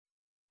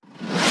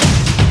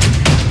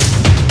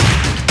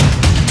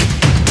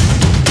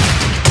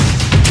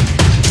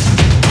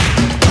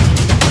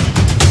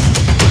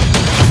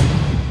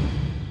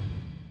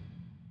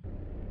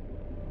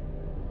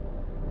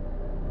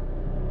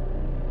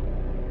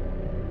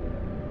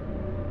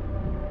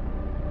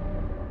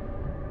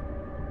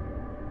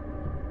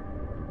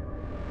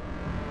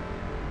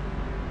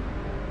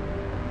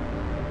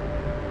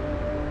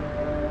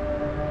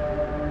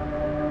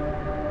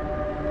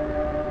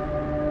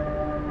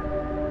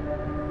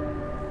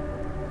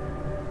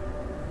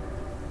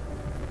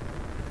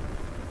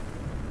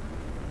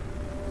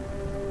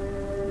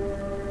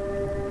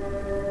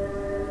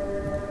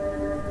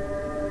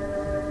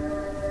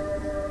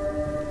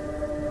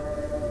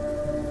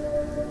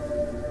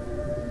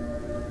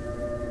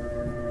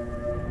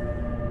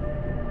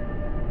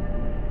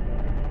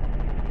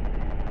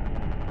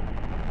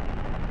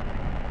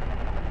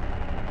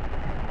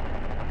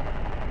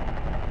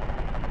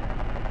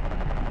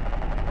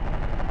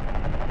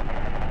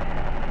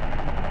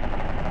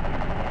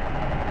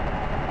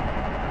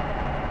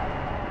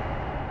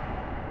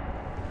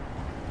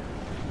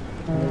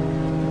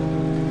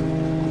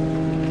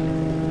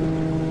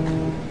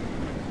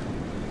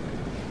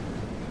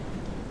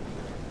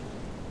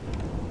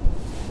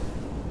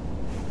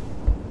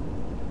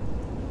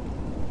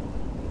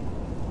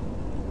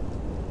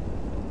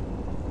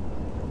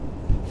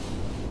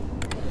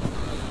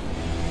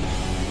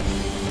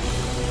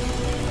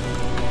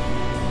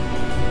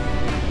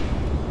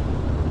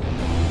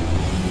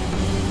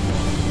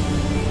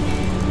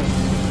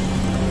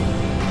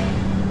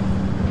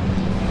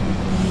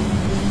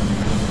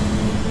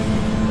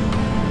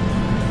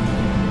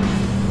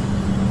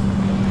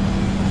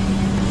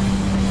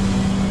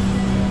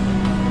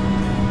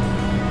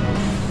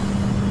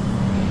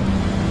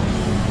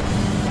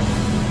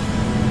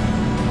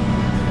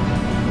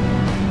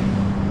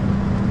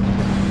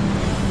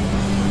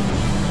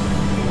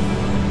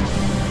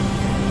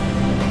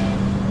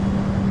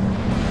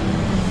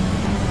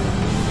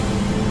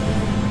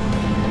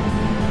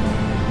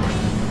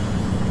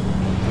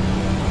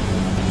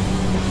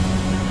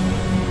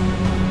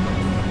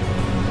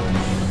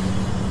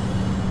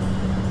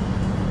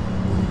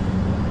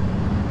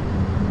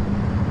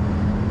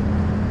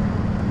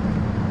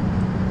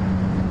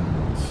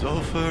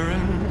Sulfur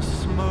and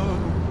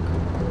smoke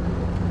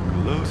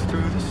glows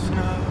through the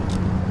snow.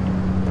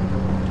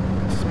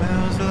 It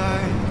smells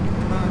like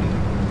money.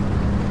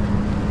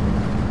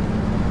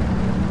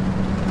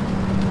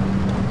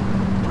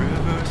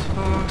 Rivers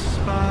for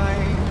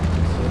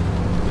spines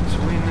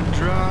between the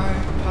dry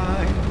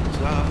pines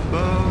of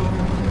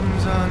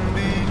bones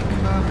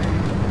unbecoming.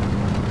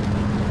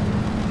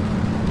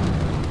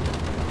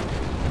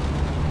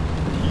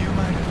 You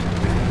might have to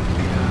bang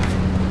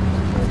behind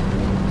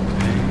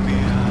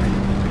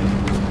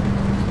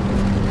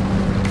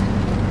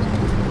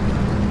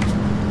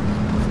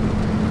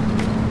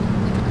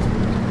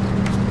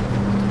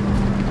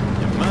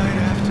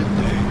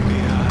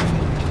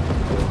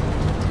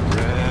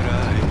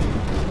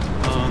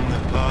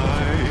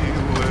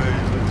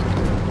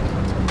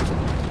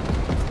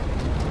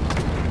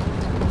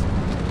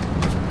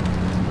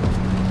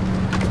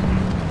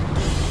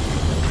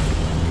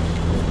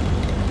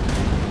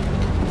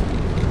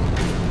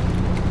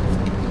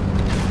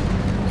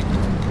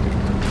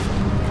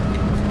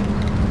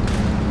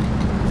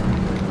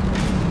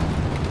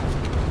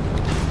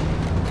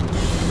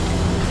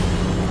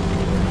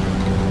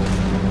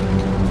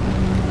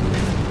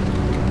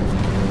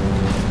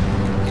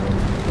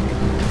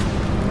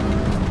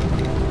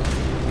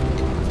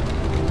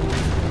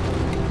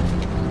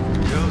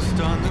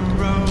on the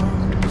road.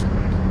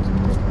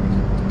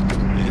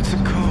 It's a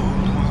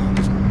cold one.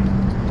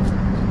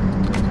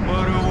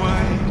 What a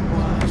white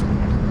one.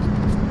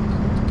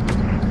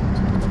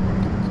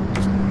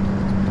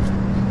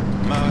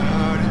 My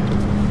heart it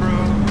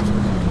froze.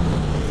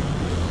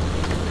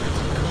 It's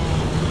a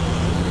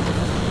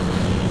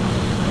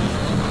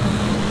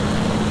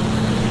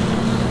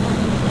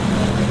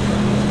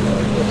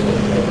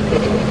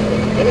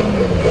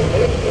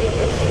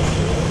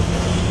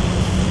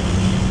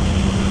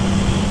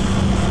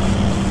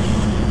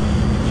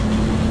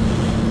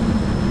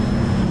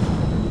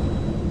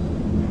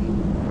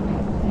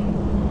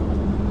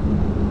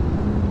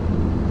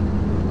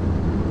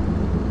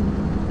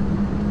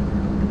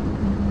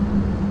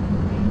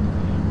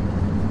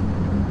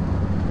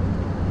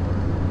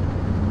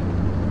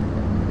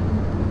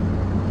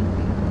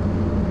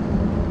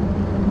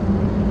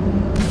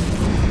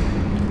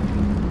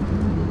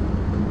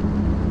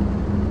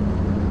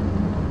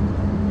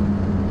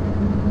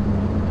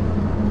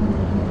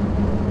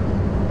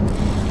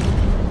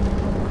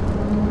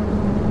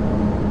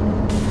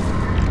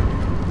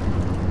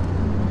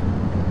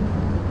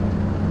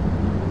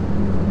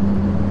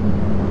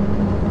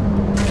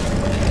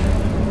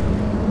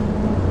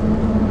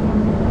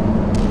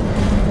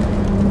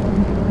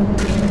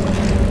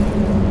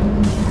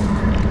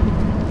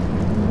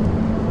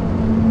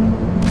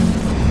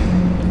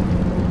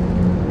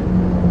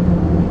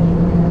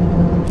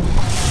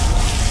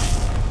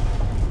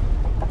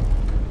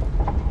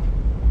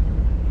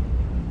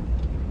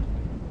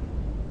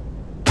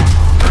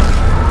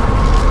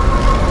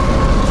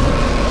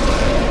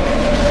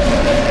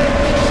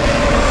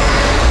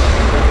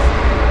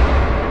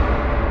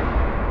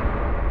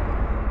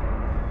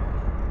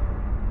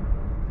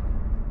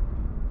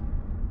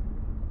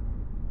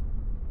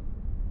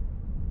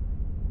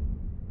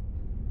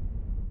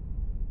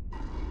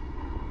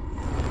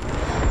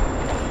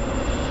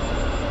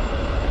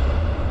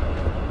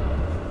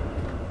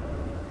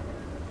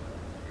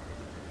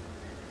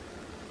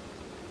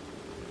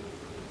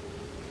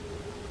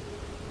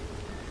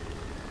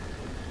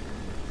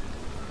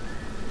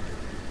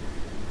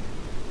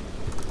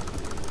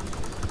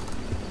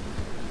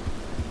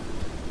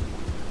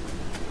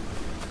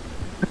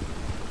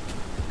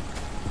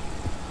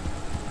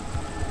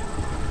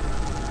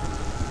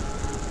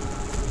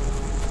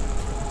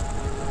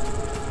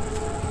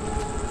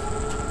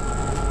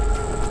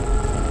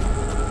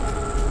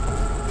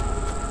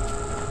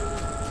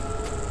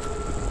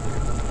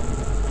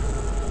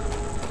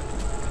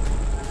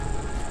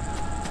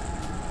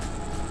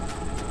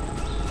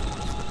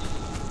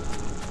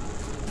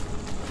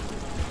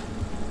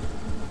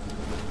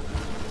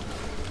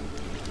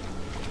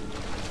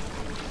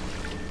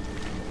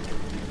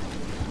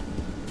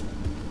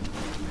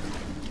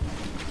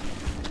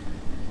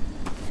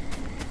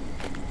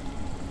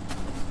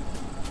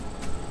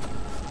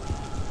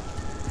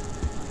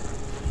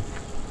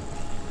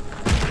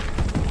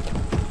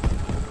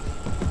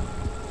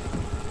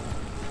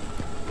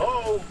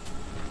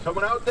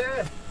Someone out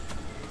there?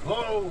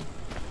 Hello?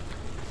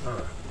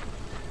 I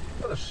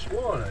could have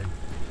sworn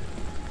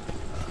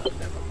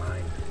never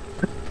mind.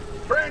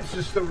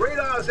 Francis, the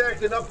radar's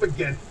acting up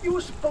again. You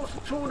were supposed to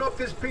tune up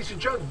this piece of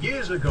junk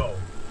years ago.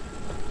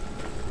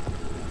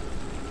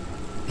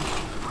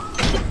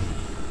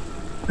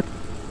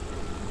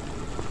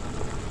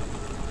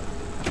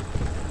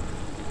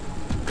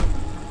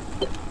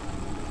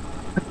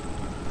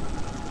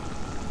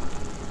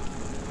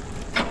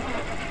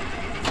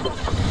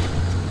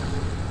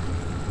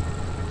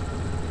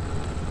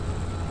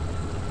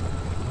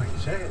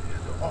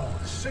 Oh,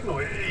 the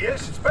signal.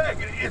 Yes, it's back.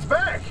 It's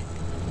back.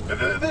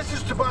 This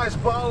is Tobias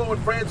Barlow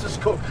and Francis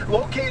Cook,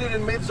 located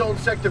in mid-zone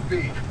Sector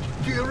B.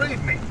 Do you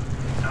read me?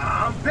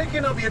 I'm I'm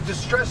picking up your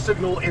distress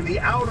signal in the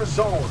outer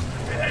zone.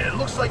 It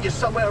looks like you're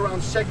somewhere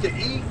around Sector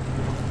E.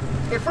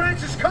 Hey,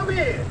 Francis, come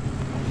here!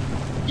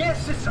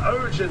 Yes, it's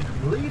urgent.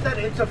 Leave that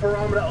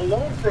interferometer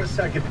alone for a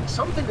second.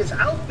 Something is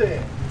out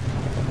there.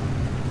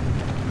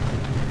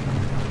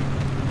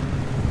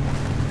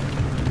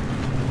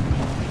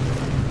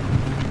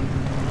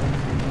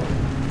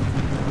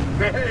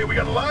 Hey, we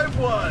got a live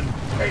one.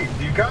 Hey,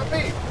 do you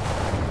copy?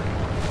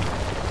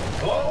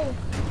 Hello?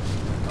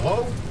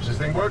 Hello? Is this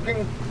thing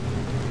working?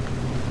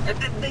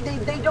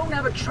 They don't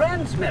have a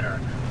transmitter.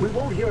 We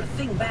won't hear a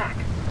thing back.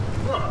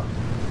 Huh.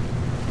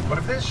 But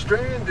if they're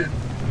stranded,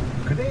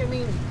 could they,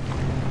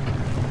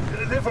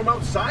 they're from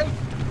outside?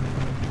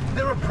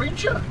 They're a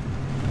preacher?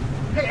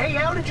 Hey,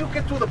 how did you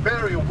get through the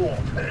barrier wall?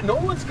 No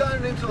one's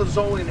gotten into the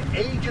zone in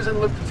ages and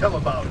lived to tell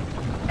about it.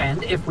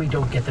 And if we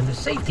don't get them to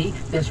safety,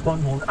 this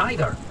one won't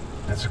either.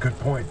 That's a good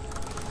point.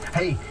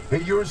 Hey,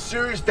 you're in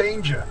serious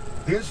danger.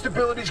 The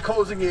instability's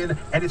closing in,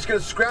 and it's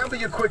gonna scramble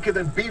you quicker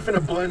than beef in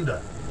a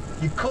blender.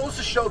 Your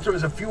closest shelter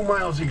is a few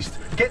miles east.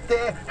 Get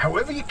there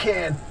however you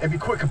can, and be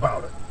quick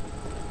about it.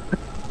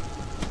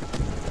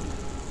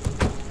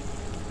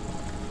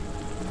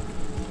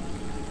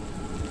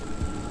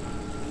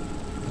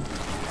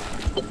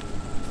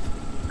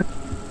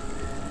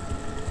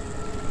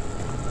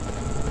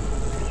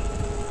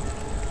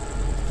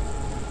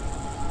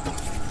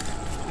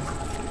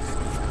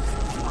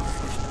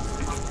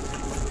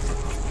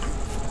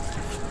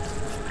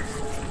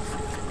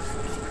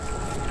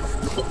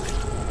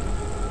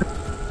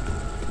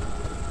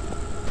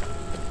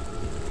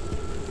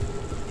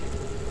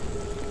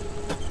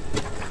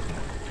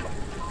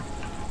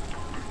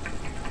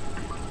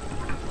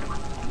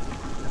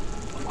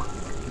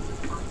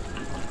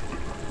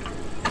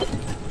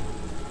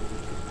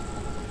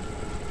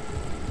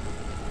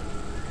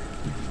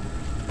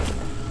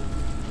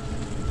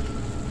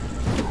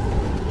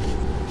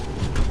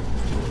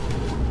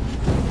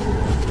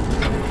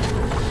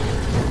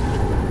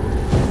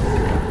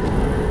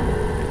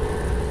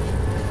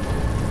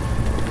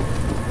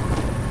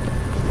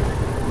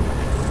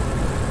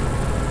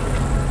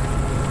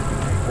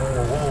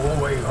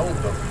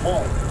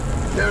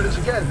 There it is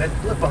again, that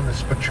blip on the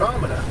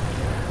spectrometer.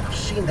 I've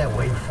seen that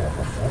waveform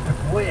before, but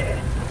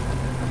where?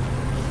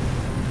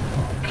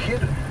 Oh,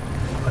 kidding.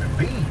 Could it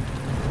be?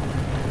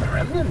 A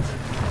remnant?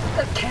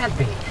 That can't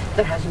be.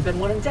 There hasn't been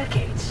one in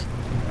decades.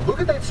 Look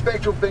at that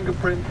spectral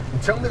fingerprint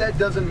and tell me that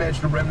doesn't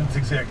match the remnants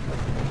exactly.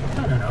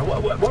 No.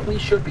 What we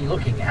should be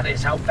looking at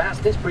is how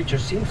fast this creature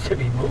seems to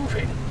be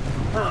moving.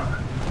 Huh.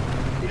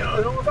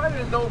 You know, if I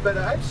didn't know better,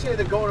 I'd say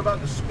they're going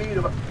about the speed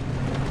of a...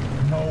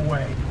 No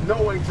way.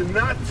 No way. Do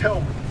not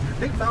tell me.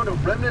 They found a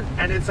remnant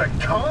and it's a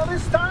car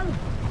this time?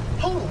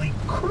 Holy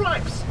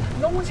cripes!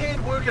 No one's had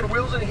working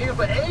wheels in here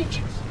for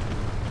ages.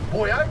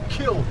 Boy, I'd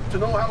kill to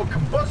know how a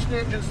combustion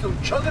engine's still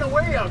chugging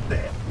away out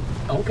there.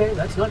 Okay,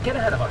 let's not get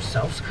ahead of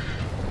ourselves.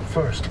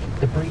 First,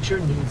 the breacher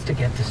needs to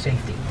get to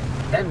safety.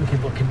 Then we can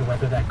look into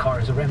whether that car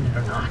is a remnant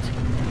or not.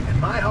 In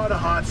my heart of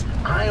hearts,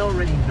 I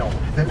already know.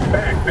 They're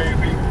back,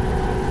 baby.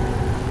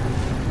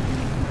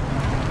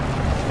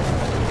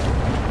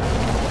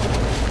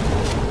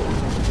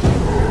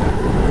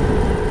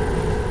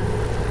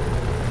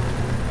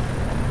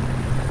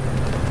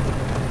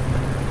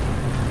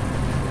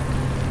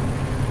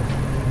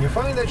 When you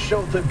find that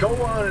shelter, go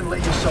on and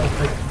let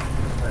yourself in.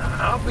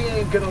 Albie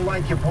ain't gonna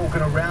like you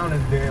poking around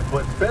in there,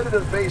 but better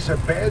to face a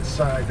bad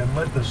side than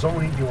let the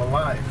zone eat you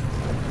alive.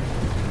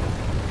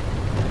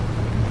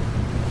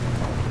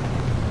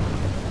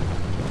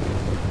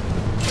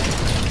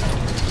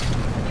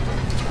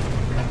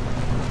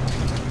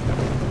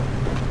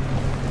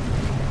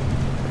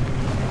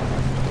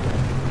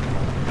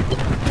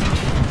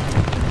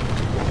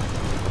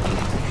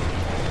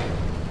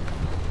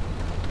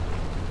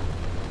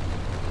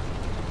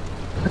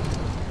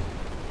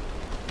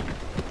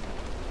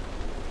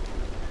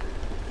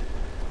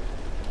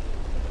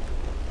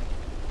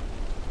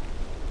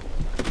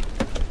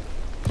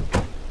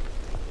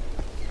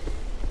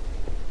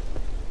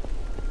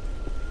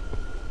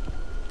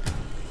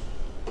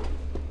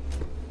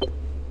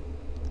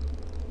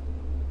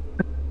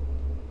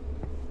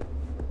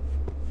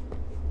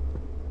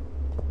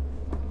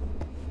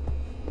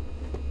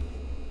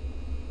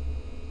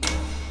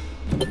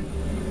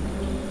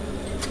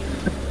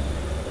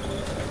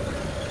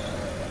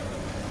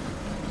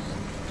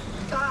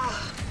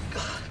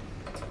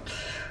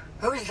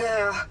 Who's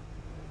there?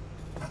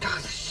 Oh,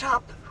 the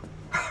shop.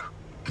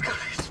 God,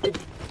 it's been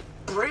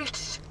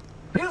breached.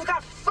 You've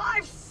got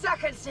 5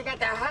 seconds to get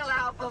the hell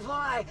out before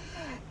I...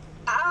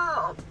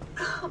 Ow!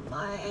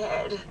 My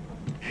head.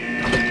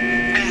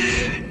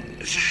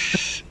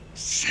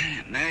 It's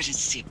an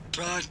emergency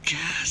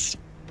broadcast.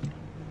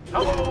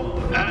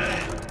 Hello,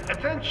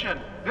 attention.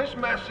 This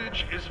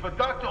message is for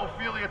Dr.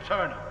 Ophelia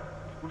Turner.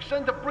 We've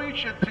sent a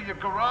breacher to your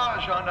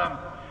garage on,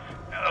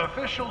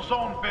 official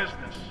zone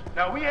business.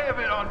 Now, we have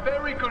it on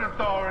very good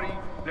authority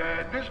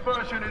that this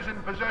person is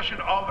in possession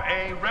of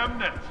a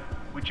remnant,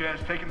 which has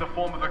taken the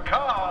form of a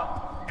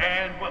car,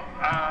 and, well,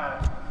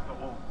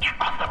 Get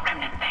off the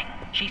remnant thing.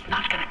 She's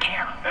not gonna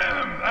care.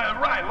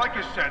 Right, like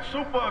I said,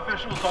 super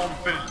officials own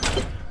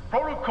business.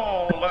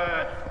 Protocol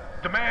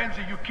demands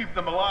that you keep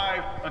them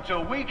alive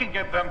until we can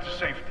get them to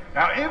safety.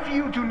 Now, if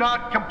you do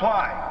not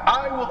comply,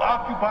 I will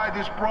occupy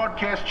this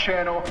broadcast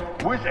channel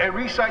with a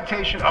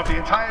recitation of the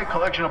entire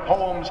collection of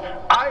poems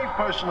I've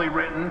personally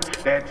written.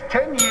 That's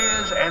 10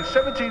 years and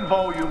 17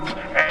 volumes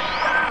and...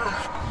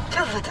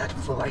 God, that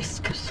voice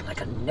goes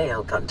like a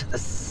nail gun to the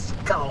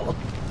skull.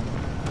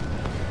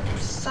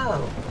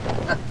 So,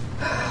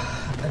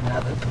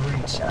 another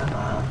breacher,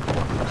 huh?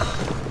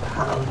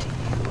 How do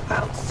you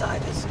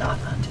outsiders not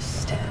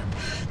understand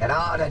that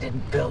Arda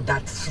didn't build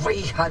that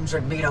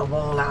 300-meter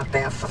wall out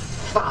there for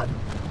fun?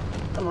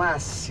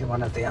 Unless you're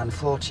one of the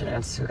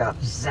unfortunates who got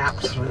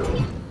zapped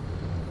through.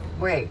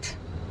 Wait,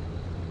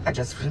 I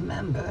just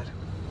remembered.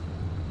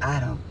 I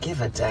don't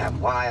give a damn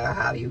why or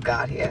how you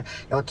got here.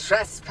 You're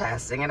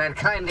trespassing, and I'd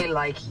kindly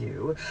like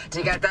you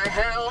to get the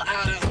hell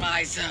out of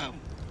my zone.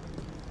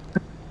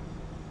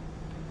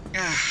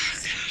 Ah,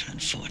 God,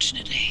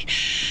 unfortunately,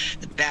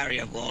 the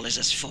barrier wall is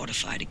as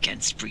fortified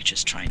against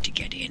breaches trying to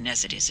get in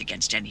as it is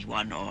against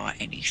anyone or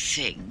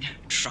anything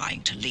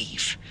trying to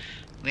leave.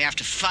 We have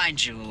to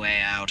find you a way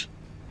out.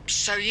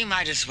 So you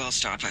might as well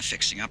start by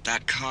fixing up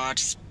that car.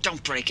 Just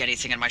don't break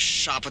anything in my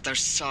shop with those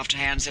soft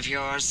hands of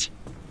yours.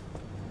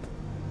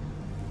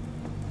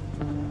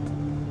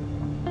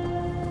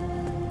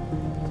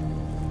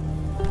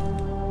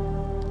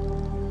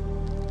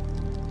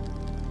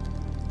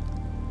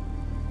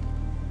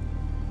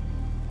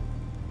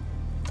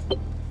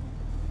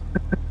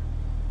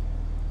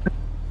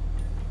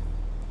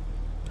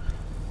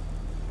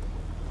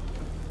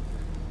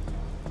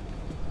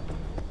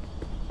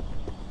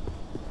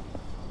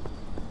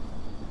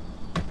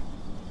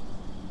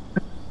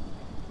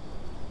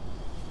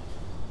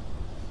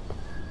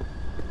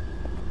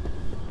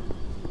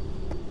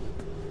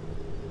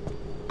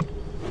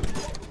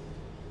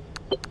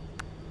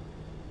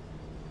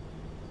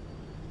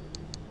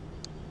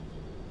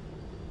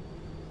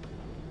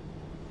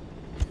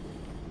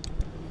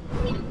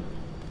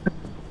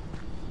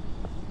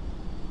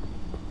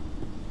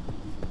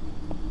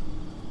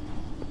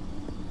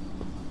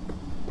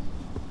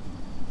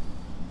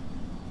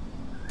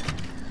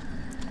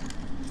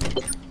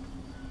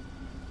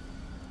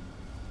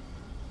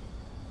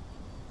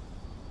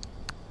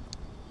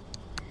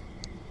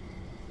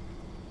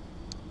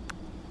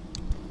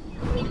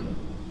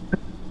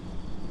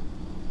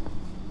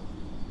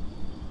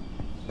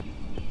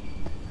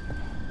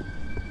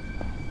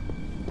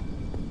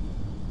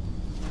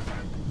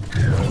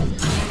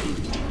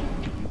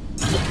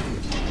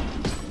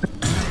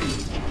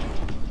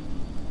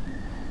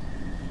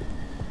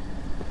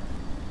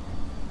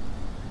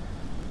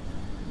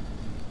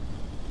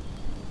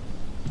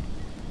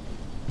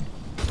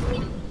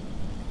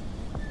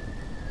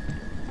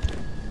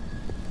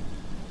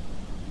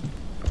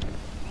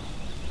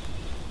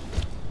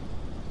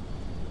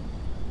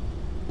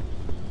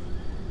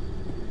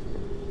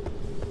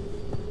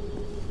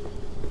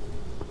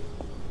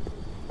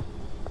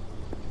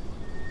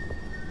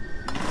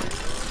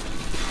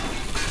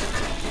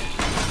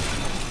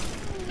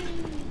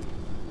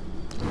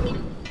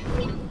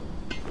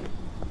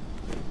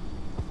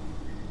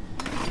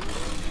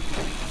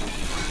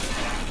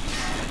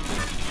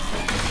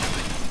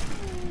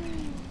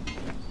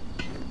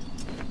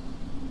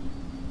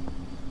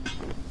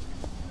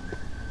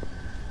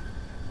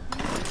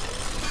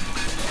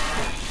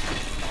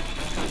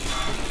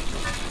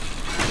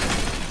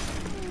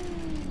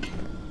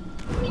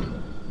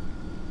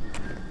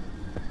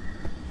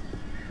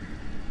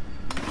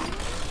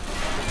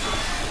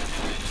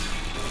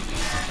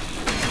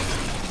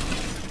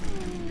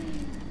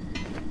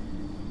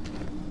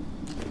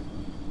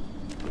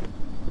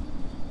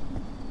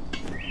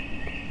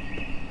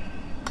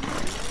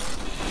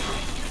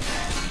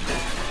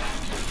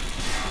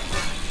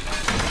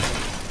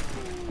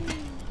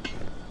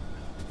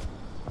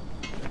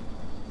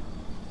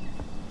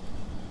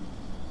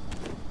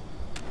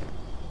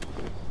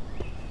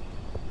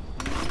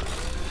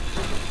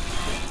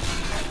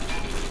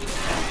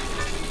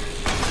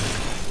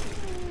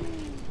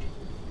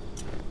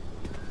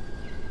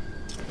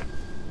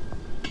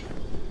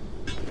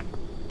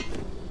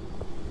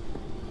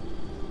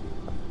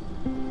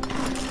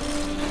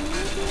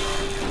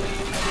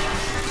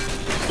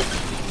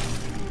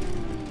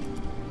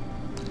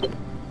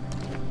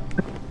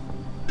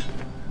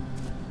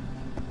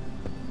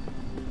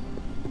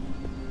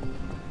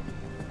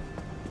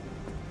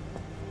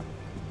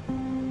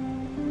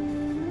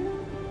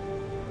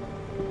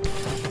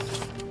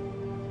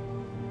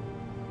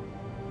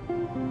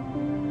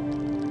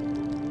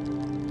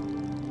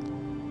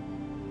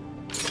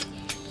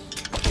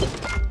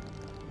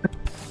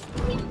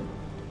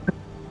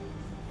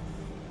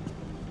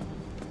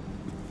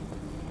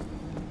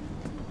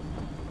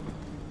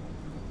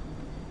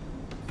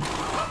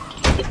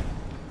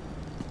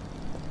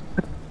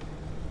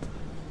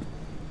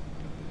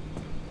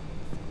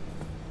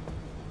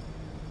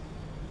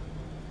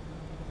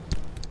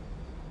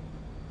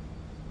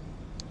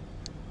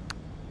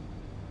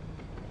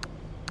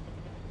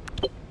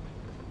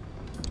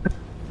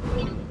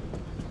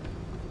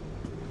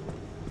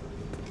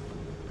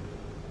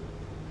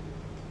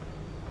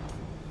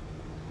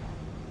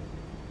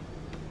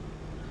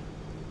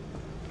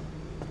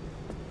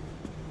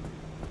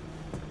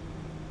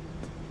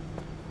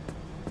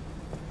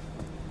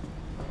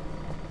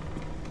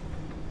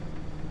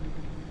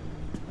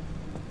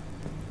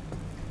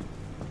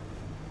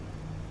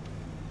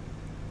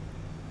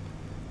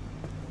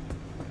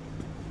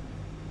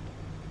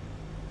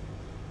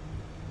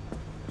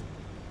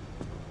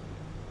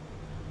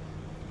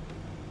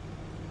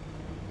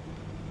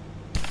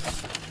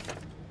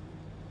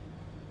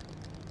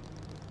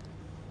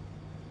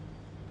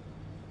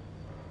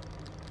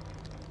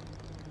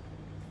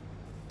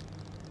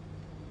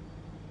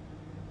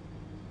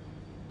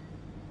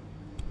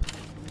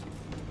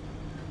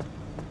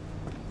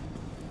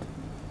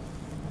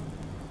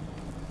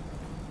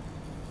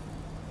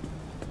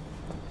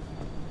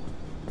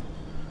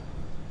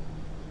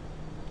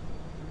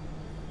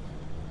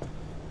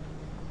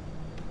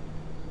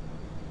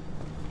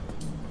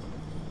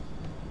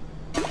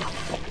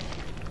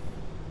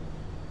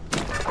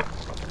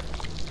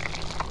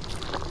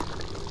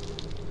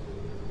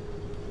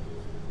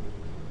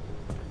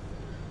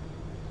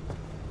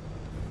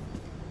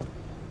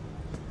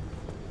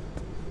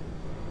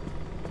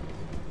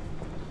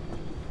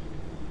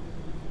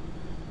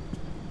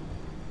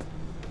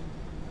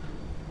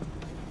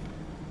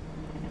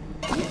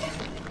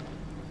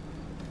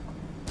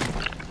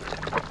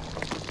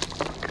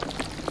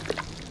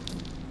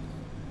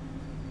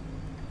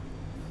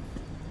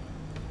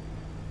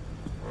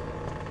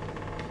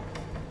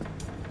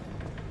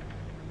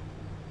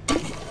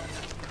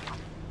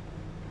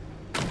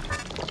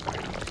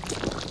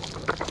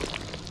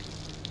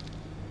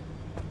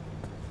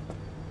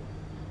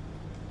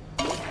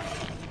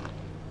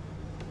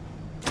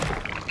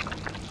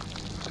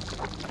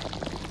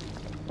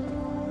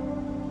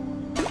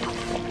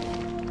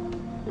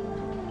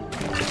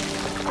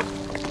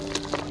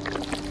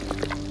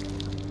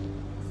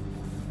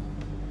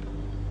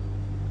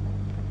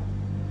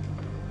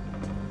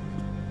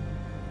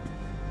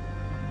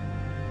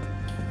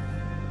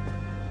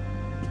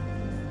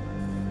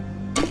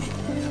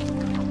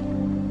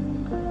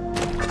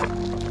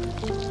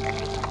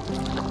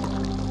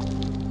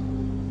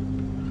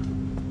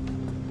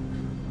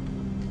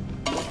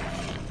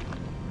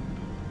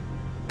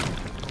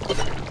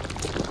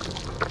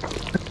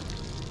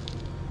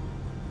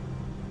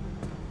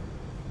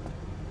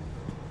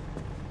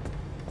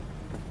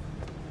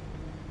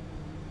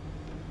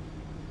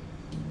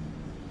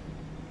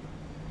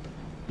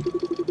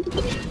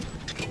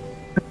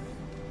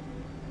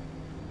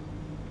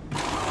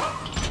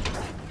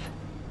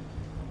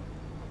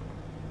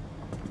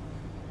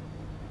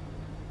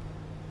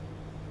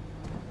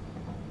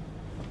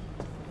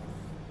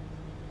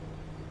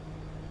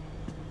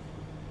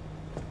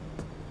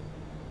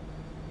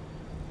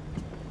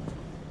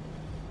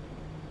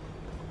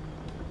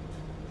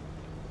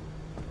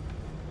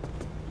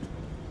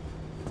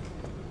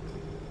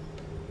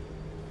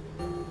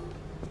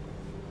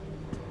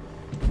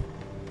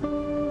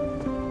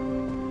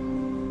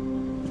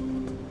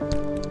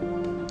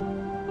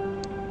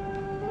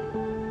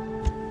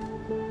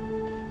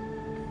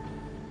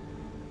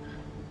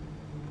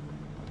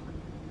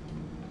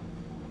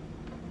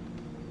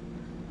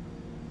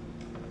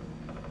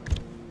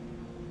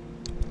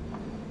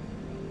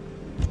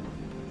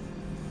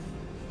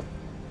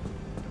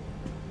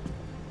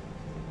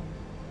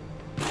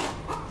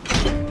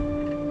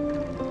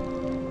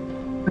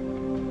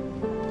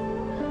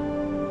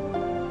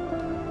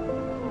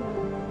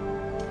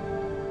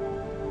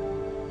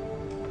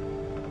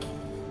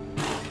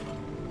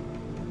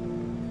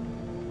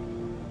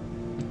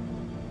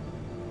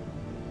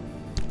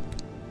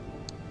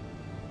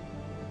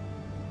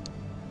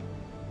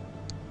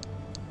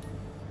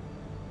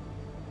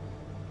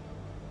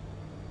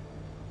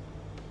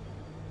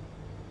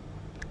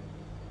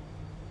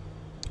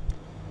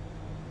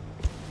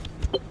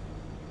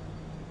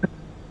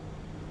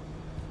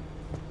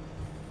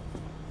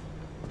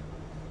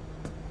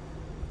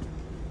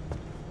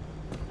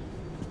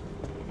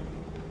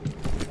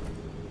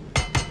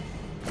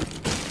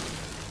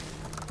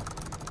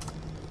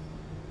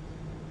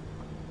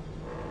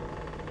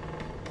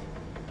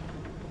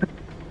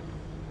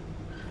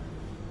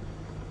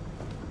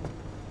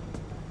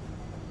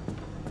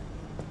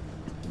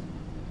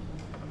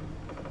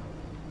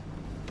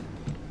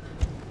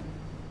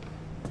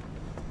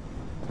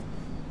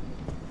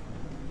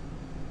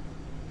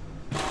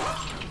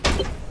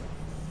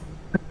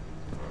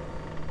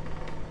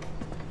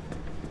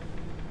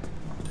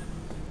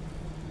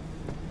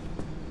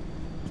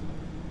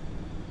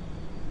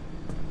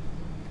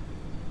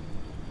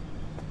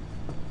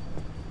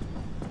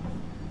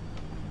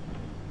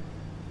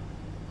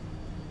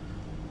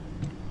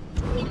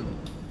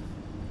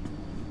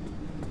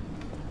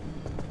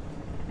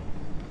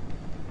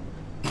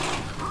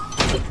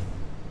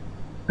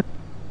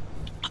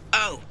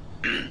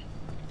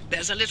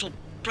 There's a little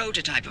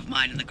prototype of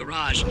mine in the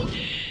garage.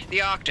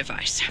 The Arc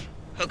device.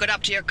 Hook it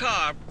up to your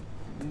car,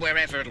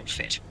 wherever it'll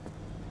fit.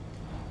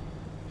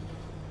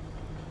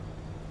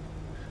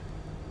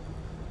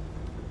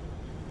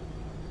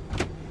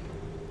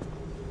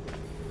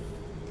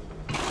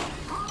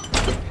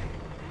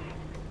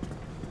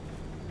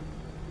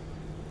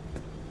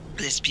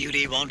 This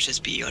beauty won't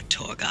just be your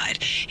tour guide.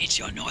 It's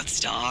your North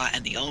Star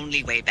and the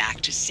only way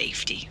back to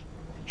safety.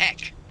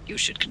 Heck, you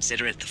should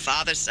consider it the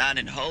Father, Son,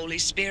 and Holy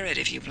Spirit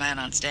if you plan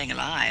on staying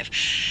alive.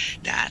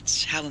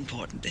 That's how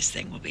important this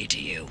thing will be to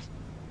you.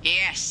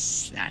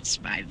 Yes, that's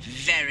my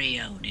very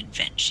own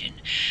invention.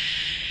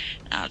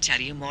 I'll tell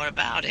you more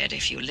about it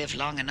if you live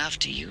long enough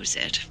to use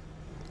it.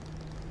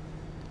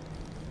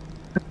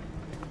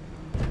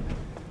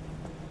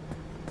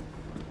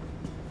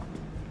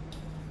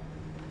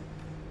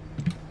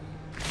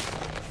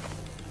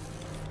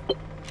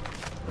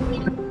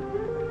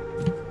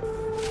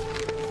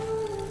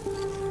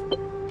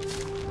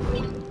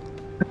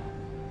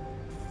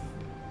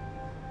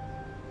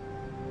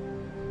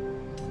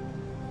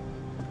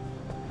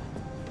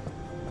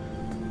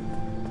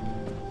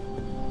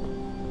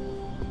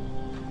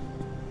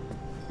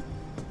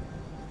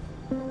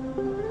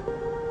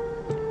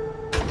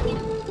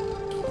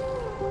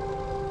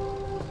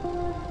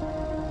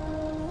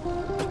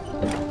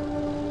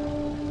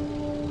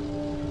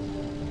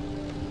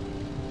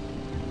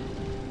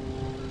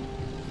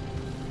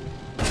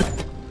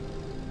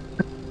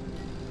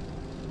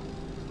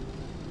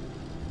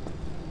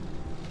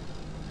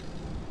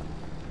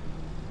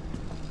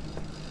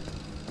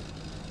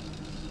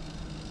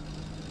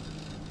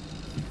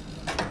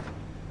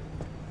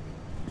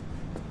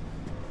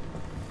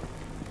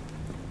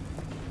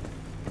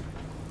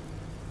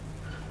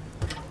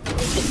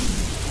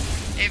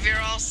 If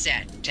you're all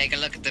set, take a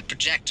look at the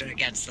projector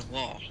against the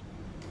wall.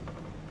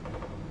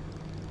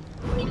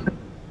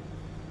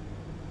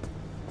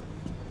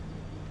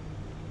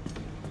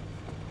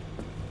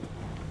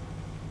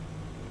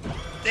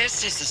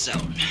 This is the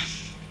zone.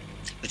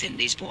 Within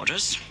these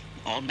borders,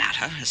 all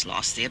matter has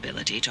lost the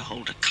ability to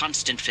hold a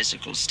constant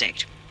physical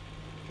state.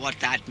 What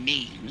that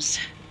means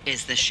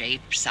is the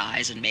shape,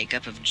 size, and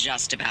makeup of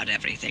just about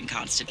everything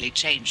constantly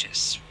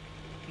changes.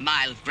 A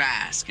mile of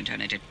grass can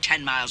turn into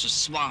 10 miles of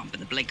swamp in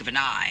the blink of an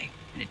eye,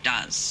 and it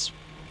does.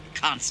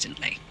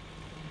 Constantly.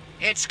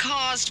 It's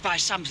caused by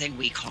something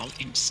we call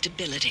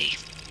instability.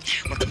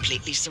 We're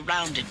completely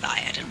surrounded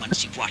by it, and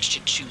once you've watched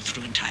it chew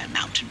through entire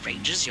mountain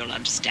ranges, you'll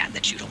understand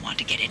that you don't want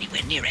to get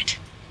anywhere near it.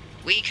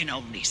 We can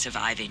only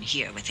survive in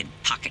here within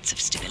pockets of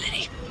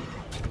stability.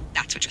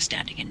 That's what you're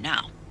standing in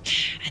now.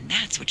 And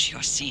that's what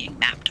you're seeing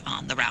mapped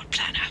on the route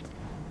planner.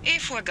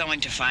 If we're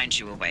going to find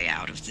you a way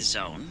out of the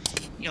zone,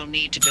 you'll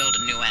need to build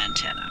a new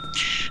antenna.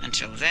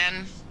 Until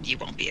then, you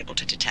won't be able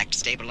to detect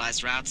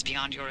stabilized routes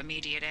beyond your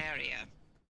immediate area.